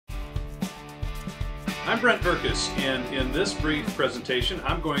I'm Brent Verkus, and in this brief presentation,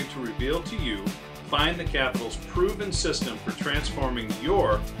 I'm going to reveal to you Find the Capital's proven system for transforming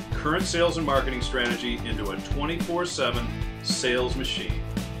your current sales and marketing strategy into a 24/7 sales machine.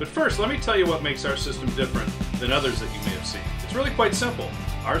 But first, let me tell you what makes our system different than others that you may have seen. It's really quite simple.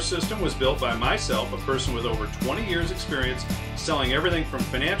 Our system was built by myself, a person with over 20 years experience selling everything from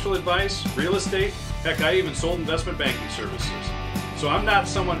financial advice, real estate, heck, I even sold investment banking services. So I'm not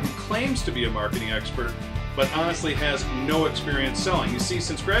someone who claims to be a marketing expert, but honestly has no experience selling. You see,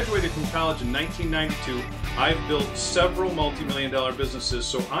 since graduating from college in 1992, I've built several multi-million-dollar businesses,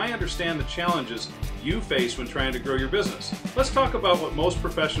 so I understand the challenges you face when trying to grow your business. Let's talk about what most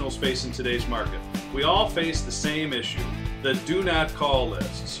professionals face in today's market. We all face the same issue: the do not call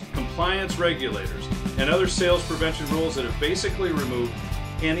lists, compliance regulators, and other sales prevention rules that have basically removed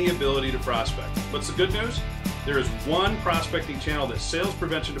any ability to prospect. What's the good news? There is one prospecting channel that sales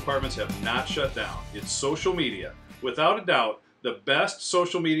prevention departments have not shut down. It's social media. Without a doubt, the best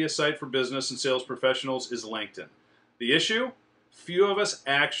social media site for business and sales professionals is LinkedIn. The issue? Few of us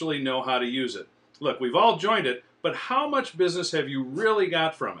actually know how to use it. Look, we've all joined it, but how much business have you really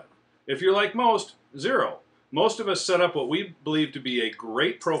got from it? If you're like most, zero. Most of us set up what we believe to be a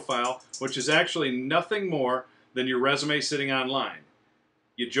great profile, which is actually nothing more than your resume sitting online.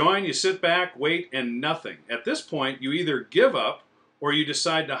 You join, you sit back, wait, and nothing. At this point, you either give up or you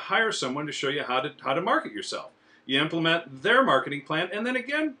decide to hire someone to show you how to market yourself. You implement their marketing plan, and then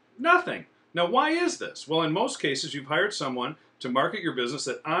again, nothing. Now, why is this? Well, in most cases, you've hired someone to market your business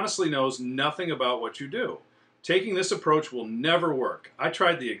that honestly knows nothing about what you do. Taking this approach will never work. I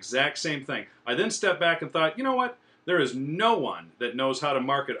tried the exact same thing. I then stepped back and thought, you know what? There is no one that knows how to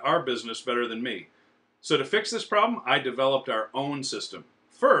market our business better than me. So to fix this problem, I developed our own system.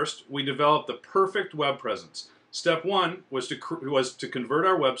 First, we developed the perfect web presence. Step one was to convert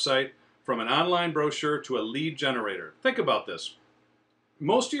our website from an online brochure to a lead generator. Think about this.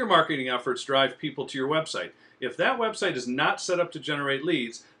 Most of your marketing efforts drive people to your website. If that website is not set up to generate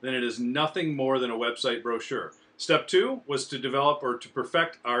leads, then it is nothing more than a website brochure. Step two was to develop or to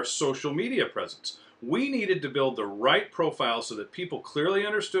perfect our social media presence. We needed to build the right profile so that people clearly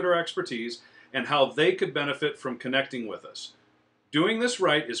understood our expertise and how they could benefit from connecting with us. Doing this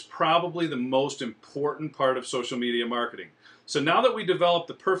right is probably the most important part of social media marketing. So now that we developed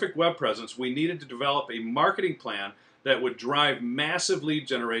the perfect web presence, we needed to develop a marketing plan that would drive massive lead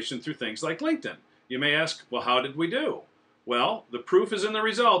generation through things like LinkedIn. You may ask, well, how did we do? Well, the proof is in the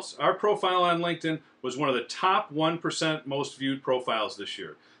results. Our profile on LinkedIn was one of the top 1% most viewed profiles this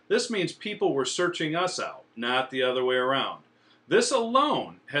year. This means people were searching us out, not the other way around. This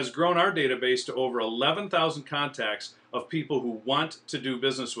alone has grown our database to over 11,000 contacts of people who want to do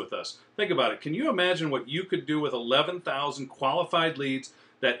business with us. Think about it. Can you imagine what you could do with 11,000 qualified leads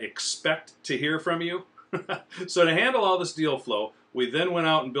that expect to hear from you? So to handle all this deal flow, we then went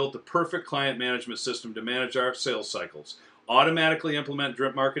out and built the perfect client management system to manage our sales cycles, automatically implement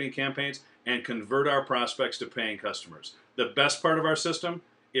drip marketing campaigns, and convert our prospects to paying customers. The best part of our system?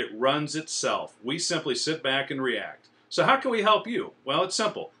 It runs itself. We simply sit back and react. So how can we help you? Well, it's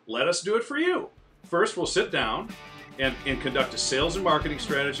simple. Let us do it for you. First, we'll sit down and conduct a sales and marketing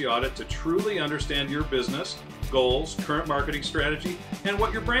strategy audit to truly understand your business, goals, current marketing strategy, and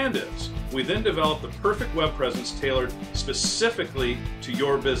what your brand is. We then develop the perfect web presence tailored specifically to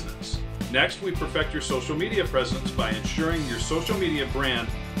your business. Next, we perfect your social media presence by ensuring your social media brand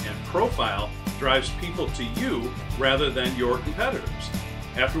and profile drives people to you rather than your competitors.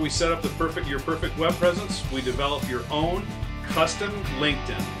 After we set up your perfect web presence, we develop your own custom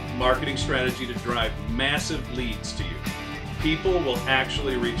LinkedIn marketing strategy to drive massive leads to you. People will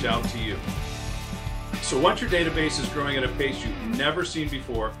actually reach out to you. So once your database is growing at a pace you've never seen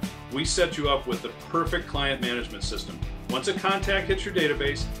before, we set you up with the perfect client management system. Once a contact hits your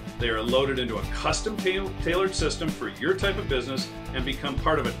database, they are loaded into a custom tailored system for your type of business and become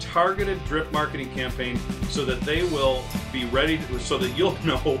part of a targeted drip marketing campaign so that they will be ready, so that you'll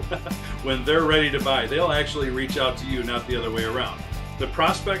know when they're ready to buy. They'll actually reach out to you, not the other way around. The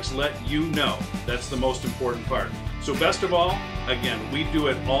prospects let you know. That's the most important part. So best of all, again, we do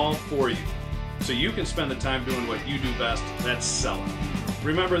it all for you. So you can spend the time doing what you do best, that's selling.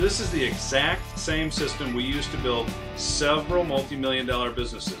 Remember, this is the exact same system we used to build several multi-million-dollar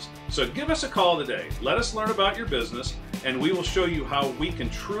businesses. So give us a call today. Let us learn about your business, and we will show you how we can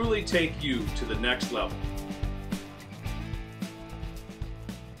truly take you to the next level.